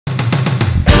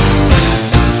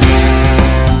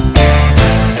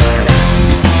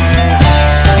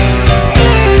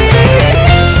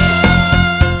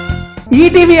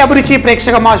ETV అభిరుచి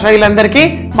ప్రేక్షక మహాశయులందరికీ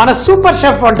మన సూపర్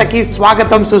షెఫ్ వంటకి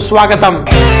స్వాగతం సుస్వాగతం.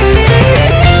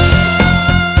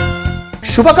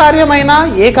 శుభకార్యమైనా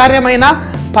ఏ కార్యమైనా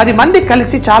 10 మంది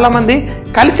కలిసి చాలా మంది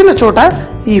కలిసిన చోట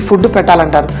ఈ ఫుడ్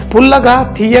పెట్టాలంటారు. పుల్లగా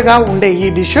తీయగా ఉండే ఈ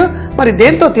డిష్ మరి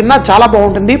దేంతో తిన్నా చాలా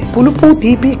బాగుంటుంది. పులుపు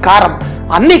తీపి కారం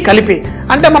అన్నీ కలిపి,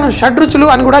 అంటే మనం షడ్రుచులు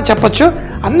అని కూడా చెప్పొచ్చు.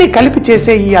 అన్నీ కలిపి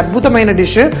చేసే ఈ అద్భుతమైన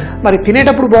డిష్ మరి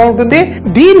తినేటప్పుడు బాగుంటుంది.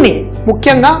 దీన్ని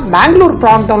ముఖ్యంగా మ్యాంగ్లూర్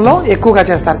ప్రాంతంలో ఎక్కువగా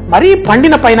చేస్తారు. మరీ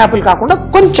పండిన పైనాపిల్ కాకుండా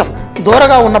కొంచెం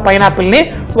దూరగా ఉన్న పైనాపిల్ని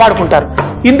వాడుకుంటారు.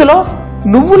 ఇందులో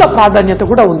నువ్వుల ప్రాధాన్యత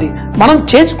కూడా ఉంది. మనం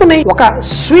చేసుకునే ఒక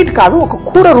స్వీట్ కాదు, ఒక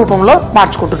కూర రూపంలో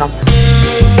మార్చుకుంటున్నాం.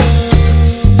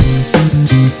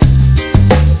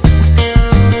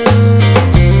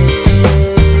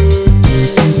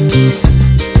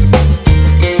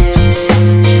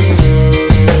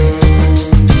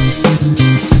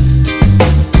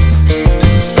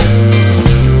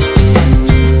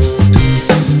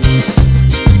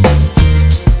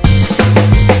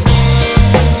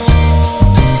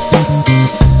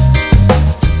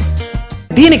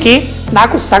 దీనికి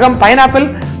నాకు సగం పైనాపిల్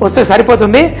వస్తే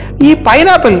సరిపోతుంది. ఈ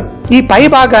పైనాపిల్ ఈ పై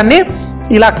భాగాన్ని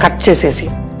ఇలా కట్ చేసేసి,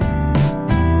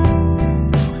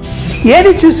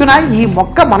 ఏది చూసినా ఈ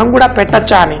మొక్క మనం కూడా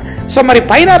పెట్టచ్చా అని. సో మరి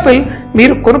పైనాపిల్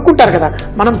మీరు కొనుక్కుంటారు కదా,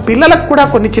 మనం పిల్లలకు కూడా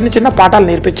కొన్ని చిన్న చిన్న పాఠాలు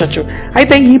నేర్పించవచ్చు.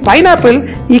 అయితే ఈ పైనాపిల్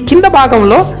ఈ కింద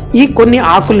భాగంలో ఈ కొన్ని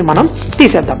ఆకుల్ని మనం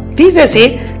తీసేద్దాం. తీసేసి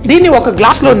దీన్ని ఒక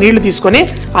గ్లాసులో నీళ్లు తీసుకొని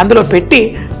అందులో పెట్టి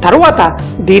తర్వాత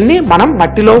దీన్ని మనం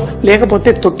మట్టిలో లేకపోతే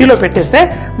తొట్టిలో పెట్టేస్తే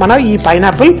మనం ఈ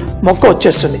పైనాపిల్ మొక్క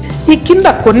వచ్చేస్తుంది. ఈ కింద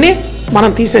కొన్ని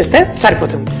మనం తీసేస్తే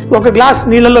సరిపోతుంది. ఒక గ్లాస్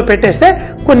నీళ్ళలో పెట్టేస్తే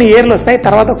కొన్ని ఏర్లు వస్తాయి.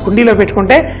 తర్వాత కుండీలో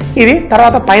పెట్టుకుంటే ఇది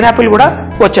తర్వాత పైనాపిల్ కూడా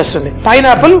వచ్చేస్తుంది.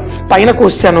 పైనాపిల్ పైన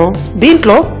కోసాను.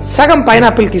 దీంట్లో సగం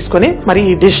పైనాపిల్ తీసుకొని మరి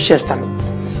ఈ డిష్ చేస్తాను.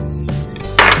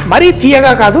 మరీ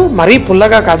తీయగా కాదు, మరీ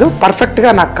పుల్లగా కాదు,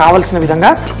 పర్ఫెక్ట్గా నాకు కావలసిన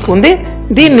విధంగా ఉంది.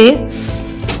 దీన్ని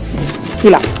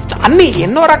ఇలా అన్ని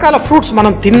ఎన్నో రకాల ఫ్రూట్స్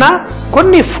మనం తిన్నా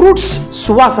కొన్ని ఫ్రూట్స్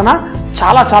సువాసన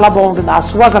చాలా చాలా బాగుంటుంది. ఆ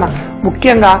సువాసన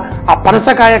ముఖ్యంగా ఆ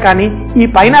పనసకాయ కానీ ఈ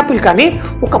పైనాపిల్ కానీ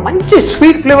ఒక మంచి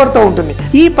స్వీట్ ఫ్లేవర్తో ఉంటుంది.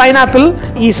 ఈ పైనాపిల్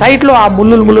ఈ సైడ్లో ఆ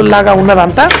ముళ్ళులాగా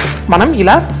ఉన్నదంతా మనం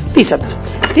ఇలా తీసేద్దాం.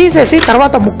 తీసేసి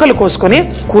తర్వాత ముక్కలు కోసుకొని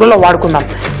కూరలో వాడుకుందాం.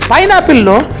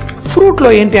 పైనాపిల్లో ఫ్రూట్లో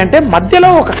ఏంటి అంటే మధ్యలో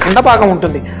ఒక కండ భాగం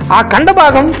ఉంటుంది. ఆ కండ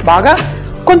భాగం బాగా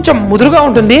కొంచెం ముదురుగా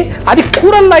ఉంటుంది. అది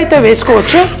కూరల్లో అయితే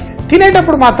వేసుకోవచ్చు.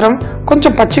 తినేటప్పుడు మాత్రం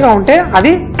కొంచెం పచ్చిగా ఉంటే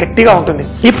అది గట్టిగా ఉంటుంది.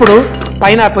 ఇప్పుడు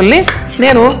పైనాపిల్ని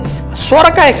నేను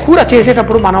సొరకాయ కూర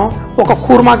చేసేటప్పుడు మనం ఒక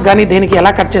కూర్మాకు కానీ దేనికి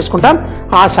ఎలా కట్ చేసుకుంటాం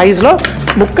ఆ సైజులో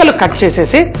ముక్కలు కట్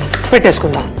చేసేసి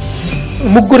పెట్టేసుకుందాం.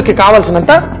 ముగ్గురికి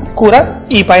కావాల్సినంత కూర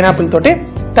ఈ పైనాపిల్ తోటి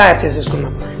తయారు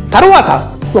చేసేసుకుందాం. తర్వాత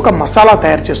ఒక మసాలా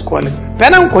తయారు చేసుకోవాలి.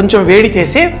 పెనం కొంచెం వేడి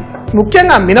చేసి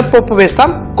ముఖ్యంగా మినప్పప్పు వేస్తాం,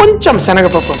 కొంచెం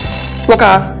శనగపప్పు, ఒక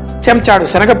చెంచాడు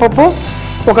శనగపప్పు,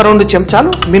 ఒక 2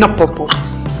 చెంచాలు మినప్పప్పు.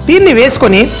 దీన్ని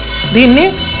వేసుకొని దీన్ని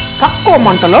తక్కువ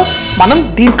మంటలో మనం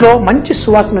దీంట్లో మంచి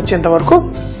సువాసన వచ్చేంత వరకు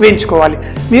వేయించుకోవాలి.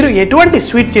 మీరు ఎటువంటి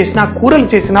స్వీట్ చేసినా కూరలు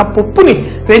చేసినా పప్పుని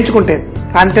వేయించుకుంటే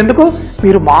అంతెందుకు,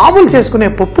 మీరు మామూలు చేసుకునే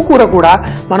పప్పు కూర కూడా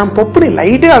మనం పప్పుని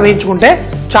లైట్గా వేయించుకుంటే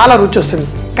చాలా రుచి వస్తుంది.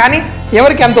 కానీ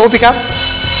ఎవరికి అంత ఓపిక,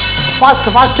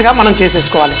 ఫాస్ట్గా మనం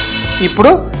చేసేసుకోవాలి.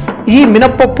 ఇప్పుడు ఈ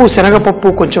మినప్పప్పు శనగపప్పు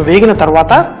కొంచెం వేగిన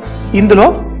తర్వాత ఇందులో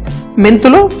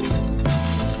మెంతులు,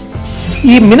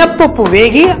 ఈ మినప్పప్పు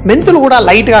వేగి మెంతులు కూడా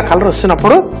లైట్గా కలర్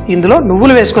వస్తున్నప్పుడు ఇందులో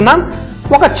నువ్వులు వేసుకుందాం.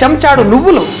 ఒక చెంచాడు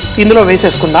నువ్వులు ఇందులో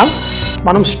వేసేసుకుందాం.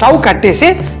 మనం స్టవ్ కట్టేసి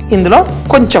ఇందులో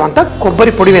కొంచెం అంత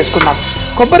కొబ్బరి పొడి వేసుకుందాం.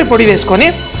 కొబ్బరి పొడి వేసుకొని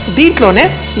దీంట్లోనే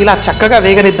ఇలా చక్కగా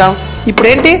వేగనిద్దాం.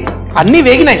 ఇప్పుడేంటి అన్నీ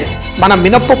వేగినాయి. మన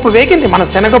మినప్పప్పు వేగింది, మన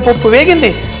శనగపప్పు వేగింది,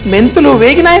 మెంతులు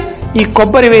వేగినాయి. ఈ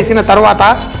కొబ్బరి వేసిన తర్వాత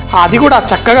అది కూడా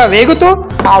చక్కగా వేగుతూ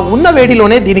ఆ ఉన్న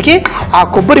వేడిలోనే దీనికి ఆ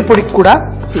కొబ్బరి పొడికి కూడా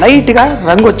లైట్గా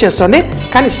రంగు వచ్చేస్తుంది.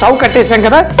 కానీ స్టవ్ కట్టేసాం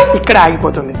కదా, ఇక్కడ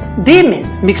ఆగిపోతుంది. దీన్ని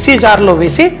మిక్సీ జార్లో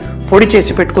వేసి పొడి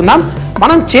చేసి పెట్టుకుందాం.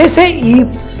 మనం చేసే ఈ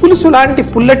పులుసు లాంటి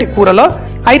పుల్లటి కూరలో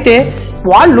అయితే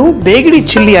వాళ్ళు బేగిడి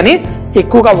చిల్లీ అని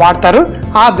ఎక్కువగా వాడతారు.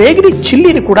 ఆ బేగిడి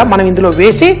చిల్లీని కూడా మనం ఇందులో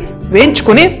వేసి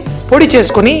వేయించుకొని పొడి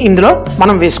చేసుకొని ఇందులో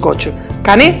మనం వేసుకోవచ్చు.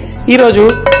 కానీ ఈరోజు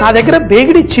నా దగ్గర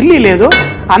బేగిడి చిల్లీ లేదు,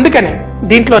 అందుకనే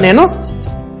దీంట్లో నేను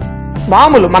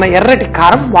మామూలు మన ఎర్రటి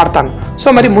కారం వాడతాను. సో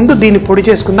మరి ముందు దీన్ని పొడి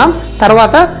చేసుకుందాం.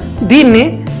 తర్వాత దీన్ని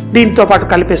దీంతో పాటు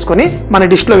కలిపేసుకొని మన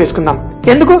డిష్లో వేసుకుందాం.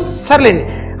 ఎందుకు సర్లేండి,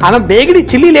 అలా బేగిడి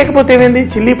చిల్లీ లేకపోతే ఏమైంది,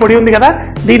 చిల్లీ పొడి ఉంది కదా,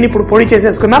 దీన్ని ఇప్పుడు పొడి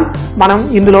చేసేసుకుందాం. మనం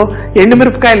ఇందులో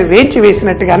ఎండుమిరపకాయలు వేయించి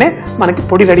వేసినట్టుగానే మనకి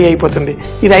పొడి రెడీ అయిపోతుంది.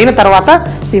 ఇది అయిన తర్వాత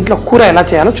దీంట్లో కూర ఎలా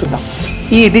చేయాలో చూద్దాం.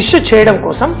 ఈ డిష్ చేయడం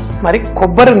కోసం మరి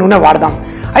కొబ్బరి నూనె వాడదాం.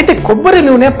 అయితే కొబ్బరి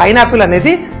నూనె పైనాపిల్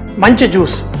అనేది మంచి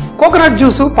juice. Coconut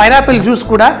juice pineapple juice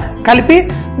కూడా కలిపి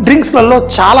డ్రింక్స్లలో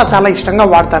చాలా చాలా ఇష్టంగా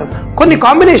వాడతారు. కొన్ని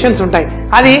కాంబినేషన్స్ ఉంటాయి.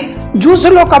 అది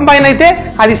జ్యూసుల్లో కంబైన్ అయితే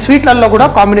అది స్వీట్లలో కూడా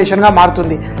కాంబినేషన్గా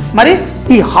మారుతుంది. మరి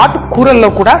ఈ హాట్ కూరల్లో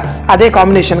కూడా అదే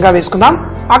కాంబినేషన్గా వేసుకుందాం.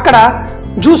 అక్కడ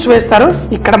జ్యూస్ వేస్తారు,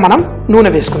 ఇక్కడ మనం నూనె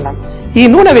వేసుకుందాం. ఈ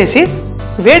నూనె వేసి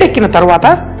వేడెక్కిన తర్వాత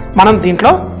మనం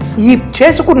దీంట్లో ఈ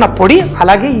చేసుకున్న పొడి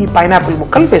అలాగే ఈ పైనాపిల్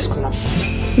ముక్కలు వేసుకుందాం.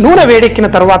 నూనె వేడెక్కిన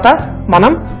తర్వాత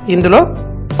మనం ఇందులో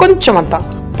కొంచెం అంత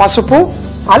పసుపు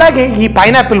అలాగే ఈ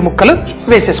పైనాపిల్ ముక్కలు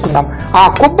వేసేసుకుందాం. ఆ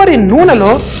కొబ్బరి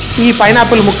నూనెలో ఈ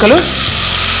పైనాపిల్ ముక్కలు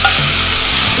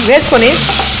వేసుకొని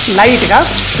లైట్గా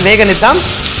వేగనిద్దాం.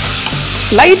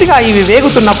 లైట్గా ఇవి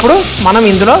వేగుతున్నప్పుడు మనం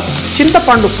ఇందులో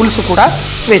చింతపండు పులుసు కూడా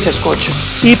వేసేసుకోవచ్చు.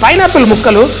 ఈ పైనాపిల్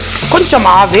ముక్కలు కొంచెం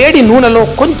ఆ వేడి నూనెలో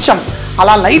కొంచెం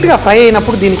అలా లైట్గా ఫ్రై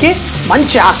అయినప్పుడు దీనికి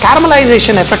మంచి ఆ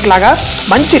క్యారమలైజేషన్ ఎఫెక్ట్ లాగా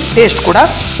మంచి టేస్ట్ కూడా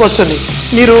వస్తుంది.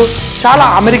 మీరు చాలా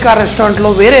అమెరికా రెస్టారెంట్లో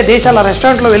వేరే దేశాల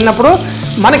రెస్టారెంట్లో వెళ్ళినప్పుడు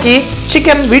మనకి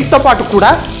చికెన్ వీటితో పాటు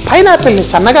కూడా పైనాపిల్ని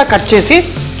సన్నగా కట్ చేసి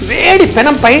వేడి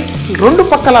పెనంపై రెండు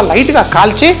పక్కల లైట్గా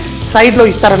కాల్చి సైడ్లో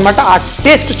ఇస్తారనమాట. ఆ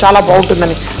టేస్ట్ చాలా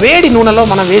బాగుంటుందని వేడి నూనెలో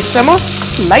మనం వేసాము.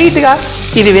 లైట్గా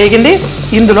ఇది వేగింది.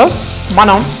 ఇందులో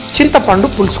మనం చింతపండు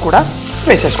పులుసు కూడా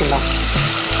వేసేసుకుందాం.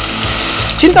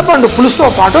 చింతపండు పులుసుతో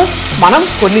పాటు మనం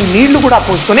కొన్ని నీళ్లు కూడా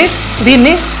పోసుకొని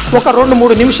దీన్ని ఒక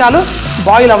 2-3 నిమిషాలు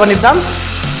బాయిల్ అవ్వనిద్దాం.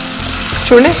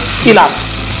 చూడండి, ఇలా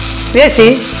వేసి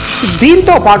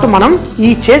దీంతో పాటు మనం ఈ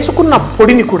చేసుకున్న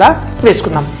పొడిని కూడా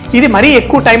వేసుకుందాం. ఇది మరీ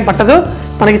ఎక్కువ టైం పట్టదు,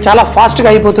 మనకి చాలా ఫాస్ట్గా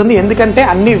అయిపోతుంది. ఎందుకంటే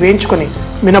అన్నీ వేయించుకొని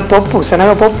మినపప్పు,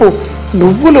 శనగపప్పు,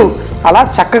 నువ్వులు అలా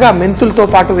చక్కగా మెంతులతో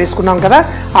పాటు వేసుకున్నాం కదా,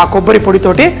 ఆ కొబ్బరి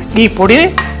పొడితోటి ఈ పొడిని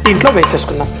దీంట్లో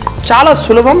వేసేసుకుందాం. చాలా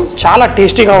సులభం, చాలా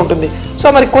టేస్టీగా ఉంటుంది. సో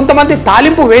మరి కొంతమంది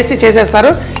తాలింపు వేసి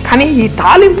చేసేస్తారు, కానీ ఈ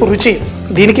తాలింపు రుచి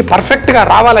దీనికి పర్ఫెక్ట్గా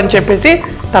రావాలని చెప్పేసి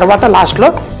తర్వాత లాస్ట్లో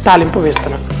తాలింపు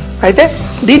వేస్తున్నాం. అయితే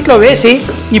దీంట్లో వేసి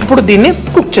ఇప్పుడు దీన్ని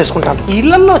కుక్ చేసుకుంటాం.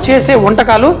 ఇళ్లల్లో చేసే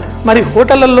వంటకాలు మరి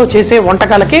హోటళ్ళల్లో చేసే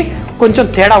వంటకాలకి కొంచెం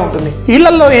తేడా ఉంటుంది.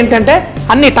 ఇళ్లల్లో ఏంటంటే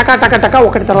అన్ని టకా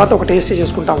ఒకటి తర్వాత ఒకటి వేసి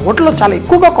చేసుకుంటాం. హోటల్లో చాలా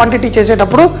ఎక్కువగా క్వాంటిటీ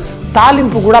చేసేటప్పుడు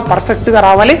తాలింపు కూడా పర్ఫెక్ట్గా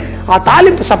రావాలి. ఆ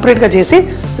తాలింపు సపరేట్గా చేసి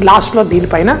లాస్ట్లో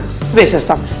దీనిపైన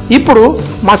వేసేస్తాం. ఇప్పుడు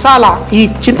మసాలా ఈ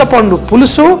చింతపండు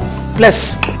పులుసు ప్లస్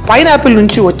పైనాపిల్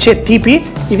నుంచి వచ్చే తీపి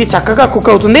ఇది చక్కగా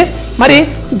కుక్ అవుతుంది. మరి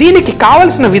దీనికి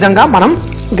కావలసిన విధంగా మనం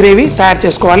గ్రేవీ తయారు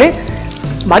చేసుకోవాలి.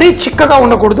 మరీ చిక్కగా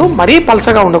ఉండకూడదు, మరీ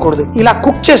పలసగా ఉండకూడదు. ఇలా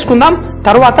కుక్ చేసుకుందాం.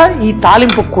 తర్వాత ఈ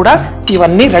తాలింపు కూడా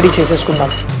ఇవన్నీ రెడీ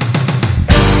చేసేసుకుందాం.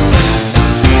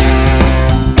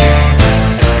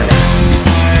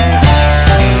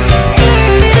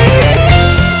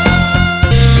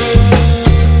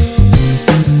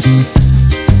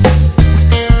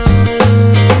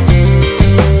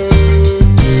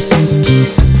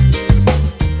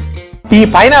 ఈ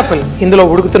పైనాపిల్ ఇందులో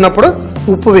ఉడుకుతున్నప్పుడు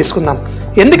ఉప్పు వేసుకుందాం.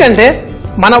 ఎందుకంటే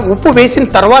మన ఉప్పు వేసిన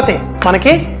తర్వాతే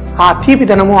మనకి ఆ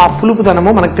తీపిదనము ఆ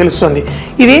పులుపుదనము మనకు తెలుస్తుంది.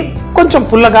 ఇది కొంచెం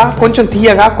పుల్లగా, కొంచెం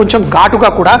తీయగా, కొంచెం ఘాటుగా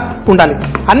కూడా ఉండాలి.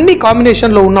 అన్ని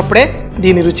కాంబినేషన్లో ఉన్నప్పుడే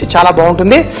దీని రుచి చాలా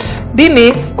బాగుంటుంది. దీన్ని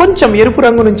కొంచెం ఎరుపు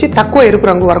రంగు నుంచి తక్కువ ఎరుపు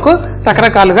రంగు వరకు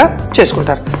రకరకాలుగా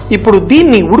చేసుకుంటారు. ఇప్పుడు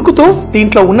దీన్ని ఉడుకుతూ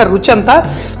దీంట్లో ఉన్న రుచి అంతా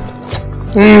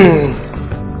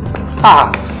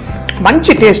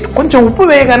మంచి టేస్ట్. కొంచెం ఉప్పు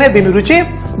వేయగానే దీని రుచి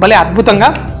భలే అద్భుతంగా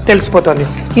తెలిసిపోతుంది.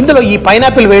 ఇందులో ఈ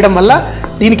పైనాపిల్ వేయడం వల్ల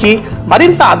దీనికి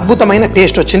మరింత అద్భుతమైన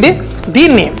టేస్ట్ వచ్చింది.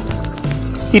 దీన్ని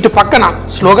ఇటు పక్కన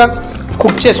స్లోగా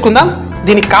కుక్ చేసుకుందాం.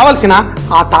 దీనికి కావాల్సిన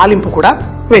ఆ తాలింపు కూడా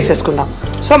వేసేసుకుందాం.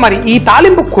 సో మరి ఈ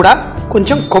తాలింపు కూడా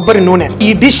కొంచెం కొబ్బరి నూనె ఈ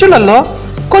డిష్లలో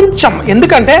కొంచెం,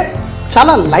 ఎందుకంటే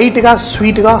చాలా లైట్గా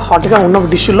స్వీట్గా హాట్గా ఉన్న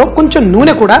డిష్లో కొంచెం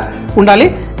నూనె కూడా ఉండాలి.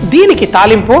 దీనికి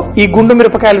తాలింపు ఈ గుండు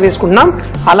మిరపకాయలు వేసుకుంటున్నాం,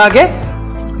 అలాగే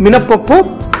మినప్పప్పు,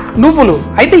 నువ్వులు.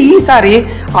 అయితే ఈసారి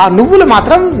ఆ నువ్వులు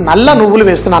మాత్రం నల్ల నువ్వులు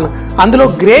వేస్తున్నాను. అందులో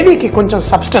గ్రేవీకి కొంచెం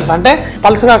సబ్స్టెన్స్, అంటే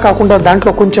పలుసగా కాకుండా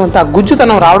దాంట్లో కొంచెం అంత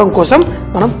గుజ్జుతనం రావడం కోసం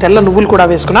మనం తెల్ల నువ్వులు కూడా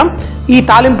వేసుకున్నాం. ఈ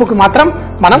తాలింపుకి మాత్రం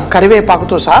మనం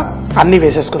కరివేపాకుతో సహా అన్నీ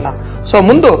వేసేసుకుందాం. సో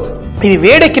ముందు ఇది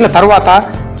వేడెక్కిన తర్వాత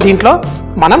దీంట్లో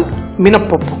మనం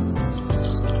మినప్పప్పు,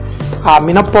 ఆ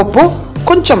మినప్పప్పు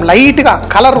కొంచెం లైట్గా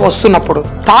కలర్ వస్తున్నప్పుడు,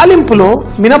 తాలింపులో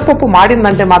మినప్పప్పు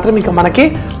మాడిందంటే మాత్రం ఇక మనకి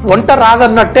వంట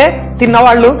రాదన్నట్టే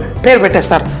తిన్నవాళ్ళు పేరు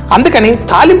పెట్టేస్తారు. అందుకని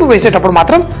తాలింపు వేసేటప్పుడు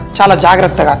మాత్రం చాలా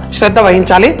జాగ్రత్తగా శ్రద్ధ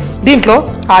వహించాలి. దీంట్లో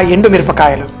ఆ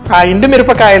ఎండు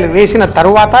మిరపకాయలు వేసిన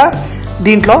తరువాత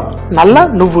దీంట్లో నల్ల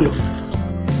నువ్వులు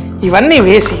ఇవన్నీ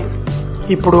వేసి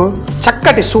ఇప్పుడు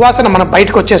చక్కటి సువాసన మన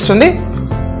బయటకు వచ్చేస్తుంది.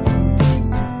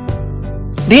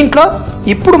 దీంట్లో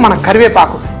ఇప్పుడు మన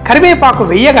కరివేపాకు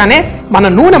వేయగానే మన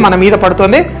నూనె మన మీద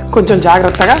పడుతుంది. కొంచెం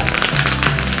జాగ్రత్తగా.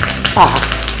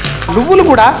 నువ్వులు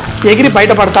కూడా ఎగిరి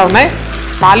బయటపడతా ఉన్నాయి.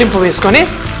 తాలింపు వేసుకొని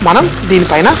మనం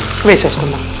దీనిపైన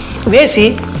వేసేసుకుందాం. వేసి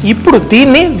ఇప్పుడు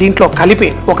దీంట్లో కలిపి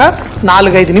ఒక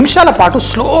 4-5 నిమిషాల పాటు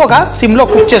స్లోగా సిమ్లో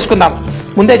కుక్ చేసుకుందాం.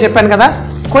 ముందే చెప్పాను కదా,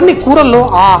 కొన్ని కూరల్లో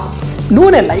ఆ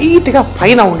నూనె లైట్గా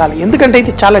పైన ఉండాలి, ఎందుకంటే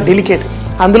ఇది చాలా డెలికేట్.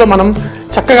 అందులో మనం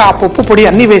చక్కగా ఆ పప్పు పొడి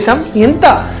అన్నీ వేసాం, ఎంత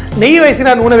నెయ్యి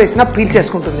వేసినా నూనె వేసినా పీల్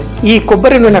చేసుకుంటుంది. ఈ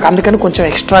కొబ్బరి నూనె అందుకని కొంచెం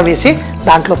ఎక్స్ట్రా వేసి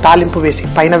దాంట్లో తాలింపు వేసి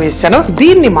పైన వేసాను.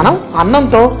 దీన్ని మనం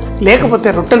అన్నంతో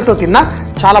లేకపోతే రొట్టెలతో తిన్నా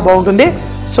చాలా బాగుంటుంది.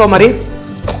 సో మరి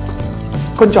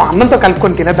కొంచెం అన్నంతో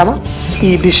కలుపుకొని తినేద్దామా?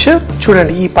 ఈ డిష్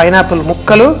చూడండి, ఈ పైనాపిల్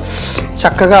ముక్కలు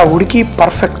చక్కగా ఉడికి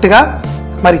పర్ఫెక్ట్గా,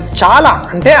 మరి చాలా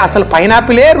అంటే అసలు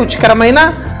పైనాపిలే రుచికరమైన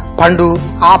పండు.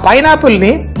 ఆ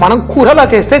పైనాపిల్ని మనం కూరలా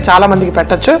చేస్తే చాలా మందికి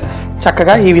పెట్టచ్చు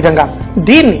చక్కగా ఈ విధంగా.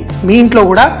 దీన్ని మీ ఇంట్లో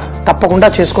కూడా తప్పకుండా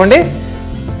చేసుకోండి,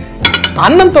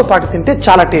 అన్నంతో పాటు తింటే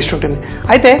చాలా టేస్ట్ ఉంటుంది.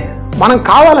 అయితే మనం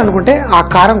కావాలనుకుంటే ఆ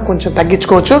కారం కొంచెం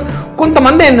తగ్గించుకోవచ్చు.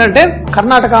 కొంతమంది ఏంటంటే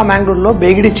కర్ణాటక మ్యాంగ్లూరులో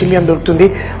బేగిడి చిల్లీ అని దొరుకుతుంది,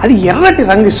 అది ఎర్రటి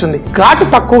రంగు ఇస్తుంది, ఘాటు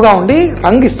తక్కువగా ఉండి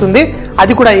రంగు ఇస్తుంది,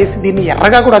 అది కూడా వేసి దీన్ని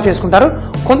ఎర్రగా కూడా చేసుకుంటారు.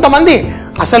 కొంతమంది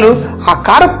అసలు ఆ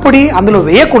కారప్పొడి అందులో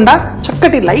వేయకుండా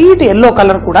చక్కటి లైట్ ఎల్లో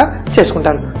కలర్ కూడా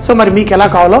చేసుకుంటారు. సో మరి మీకు ఎలా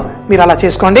కావాలో మీరు అలా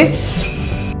చేసుకోండి.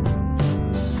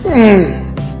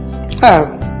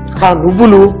 ఆ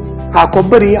నువ్వులు, ఆ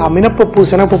కొబ్బరి, ఆ మినపప్పు,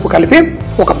 శనగపప్పు కలిపి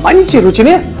ఒక మంచి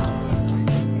రుచిని,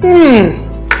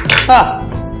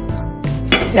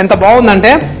 ఎంత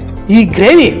బాగుందంటే ఈ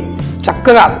గ్రేవీ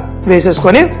చక్కగా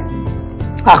వేసేసుకొని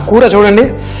ఆ కూర చూడండి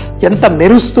ఎంత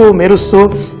మెరుస్తూ మెరుస్తూ,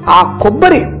 ఆ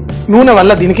కొబ్బరి నూనె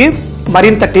వల్ల దీనికి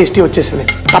మరింత టేస్టీ వచ్చేసింది.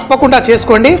 తప్పకుండా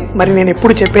చేసుకోండి. మరి నేను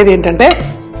ఎప్పుడు చెప్పేది ఏంటంటే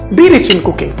బీ రిచ్ ఇన్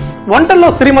కుకింగ్.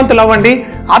 వంటల్లో శ్రీమంతులు అవ్వండి,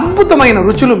 అద్భుతమైన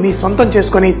రుచులు మీ సొంతం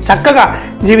చేసుకొని చక్కగా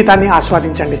జీవితాన్ని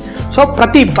ఆస్వాదించండి. సో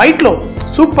ప్రతి బైట్లో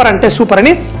సూపర్ అంటే సూపర్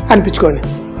అని అనిపించుకోండి.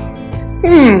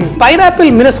 పైనాపిల్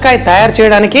మినస్కాయ తయారు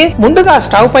చేయడానికి ముందుగా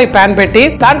స్టవ్ పై ప్యాన్ పెట్టి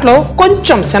దాంట్లో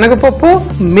కొంచెం శనగపప్పు,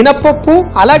 మినపప్పు,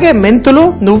 అలాగే మెంతులు,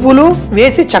 నువ్వులు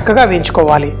వేసి చక్కగా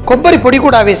వేయించుకోవాలి. కొబ్బరి పొడి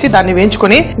కూడా వేసి దాన్ని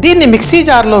వేయించుకొని దీన్ని మిక్సీ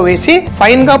జార్ లో వేసి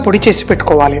ఫైన్ గా పొడి చేసి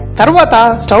పెట్టుకోవాలి. తర్వాత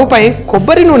స్టవ్ పై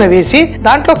కొబ్బరి నూనె వేసి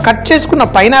దాంట్లో కట్ చేసుకున్న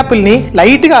పైనాపిల్ ని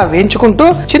లైట్ గా వేయించుకుంటూ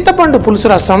చింతపండు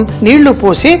పులుసు రసం, నీళ్లు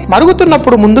పోసి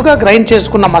మరుగుతున్నప్పుడు ముందుగా గ్రైండ్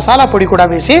చేసుకున్న మసాలా పొడి కూడా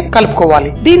వేసి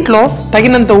కలుపుకోవాలి. దీంట్లో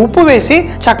తగినంత ఉప్పు వేసి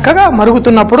చక్కగా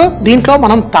మరుగుతున్నప్పుడు దీంట్లో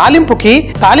మనం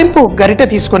తాలింపు గరిటె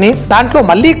తీసుకొని దాంట్లో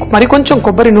మరికొంచెం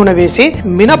కొబ్బరి నూనె వేసి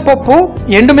మినపప్పు,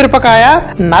 ఎండుమిరపకాయ,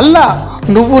 నల్ల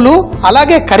నువ్వులు,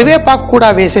 అలాగే కరివేపాకు కూడా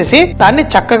వేసేసి దాన్ని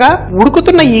చక్కగా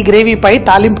ఉడుకుతున్న ఈ గ్రేవీ పై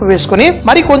తాలింపు వేసుకుని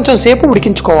మరి కొంచెం సేపు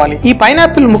ఉడికించుకోవాలి. ఈ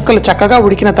పైనాపిల్ ముక్కలు చక్కగా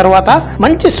ఉడికిన తర్వాత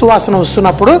మంచి సువాసన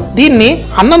వస్తున్నప్పుడు దీన్ని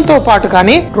అన్నంతో పాటు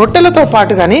కానీ రొట్టెలతో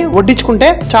పాటు కానీ వడ్డించుకుంటే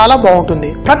చాలా బాగుంటుంది.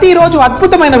 ప్రతిరోజు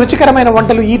అద్భుతమైన రుచికరమైన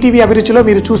వంటలు ఈటీవీ అభిరుచిలో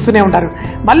మీరు చూస్తూనే ఉంటారు.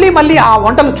 మళ్ళీ ఆ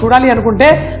వంటలు చూడాలి అనుకుంటే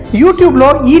యూట్యూబ్ లో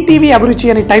ఈటీవీ అభిరుచి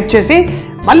అని టైప్ చేసి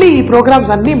మళ్ళీ ఈ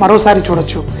ప్రోగ్రామ్స్ అన్ని మరోసారి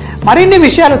చూడొచ్చు. మరిన్ని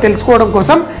విషయాలు తెలుసుకోవడం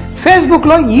కోసం ఫేస్బుక్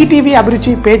లో ఈటీవీ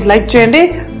అభిరుచి పేజ్ లైక్ చేయండి,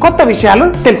 కొత్త విషయాలు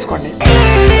తెలుసుకోండి.